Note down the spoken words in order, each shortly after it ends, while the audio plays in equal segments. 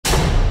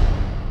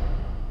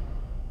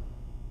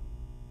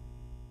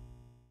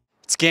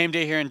game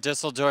day here in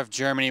Düsseldorf,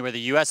 Germany, where the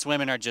U.S.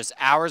 women are just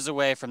hours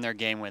away from their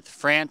game with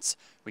France.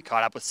 We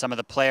caught up with some of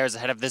the players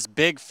ahead of this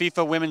big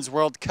FIFA Women's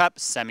World Cup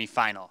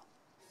semifinal.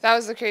 That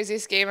was the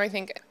craziest game I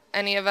think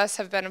any of us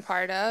have been a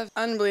part of.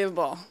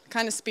 Unbelievable.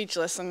 Kind of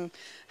speechless on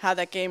how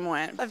that game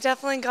went. I've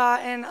definitely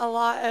gotten a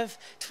lot of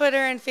Twitter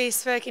and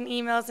Facebook and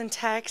emails and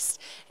texts.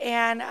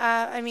 And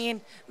I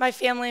mean, my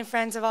family and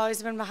friends have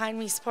always been behind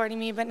me, supporting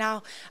me. But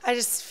now I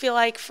just feel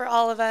like for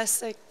all of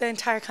us, like the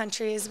entire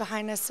country is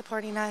behind us,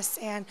 supporting us.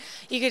 And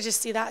you could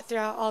just see that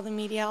throughout all the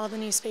media, all the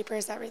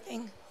newspapers,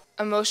 everything.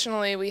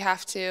 Emotionally, we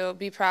have to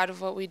be proud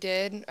of what we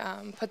did,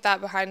 put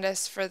that behind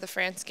us for the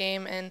France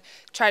game, and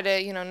try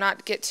to,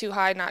 not get too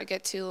high, not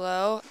get too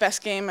low.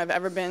 Best game I've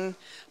ever been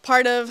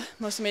part of,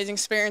 most amazing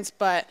experience,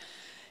 but,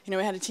 we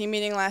had a team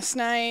meeting last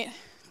night,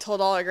 told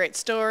all our great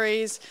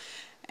stories,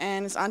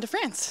 and it's on to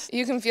France.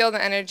 You can feel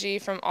the energy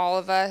from all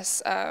of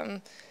us.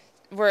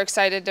 We're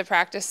excited to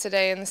practice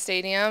today in the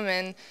stadium,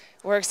 and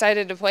we're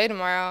excited to play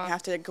tomorrow. We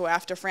have to go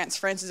after France.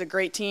 France is a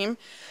great team.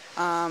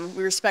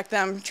 We respect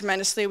them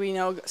tremendously. We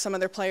know some of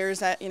their players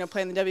that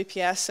play in the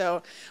WPS,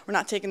 so we're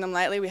not taking them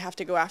lightly. We have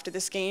to go after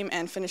this game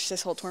and finish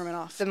this whole tournament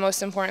off. The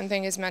most important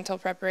thing is mental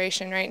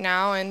preparation right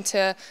now, and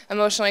to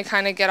emotionally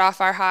kind of get off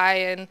our high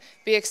and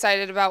be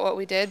excited about what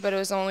we did, but it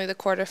was only the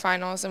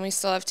quarterfinals and we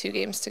still have 2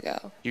 games to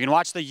go. You can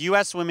watch the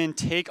U.S. women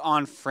take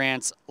on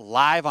France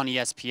live on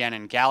ESPN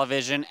and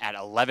Galavision at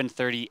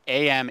 11:30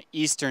 a.m.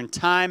 Eastern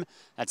Time.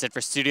 That's it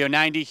for Studio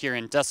 90 here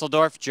in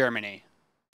Düsseldorf, Germany.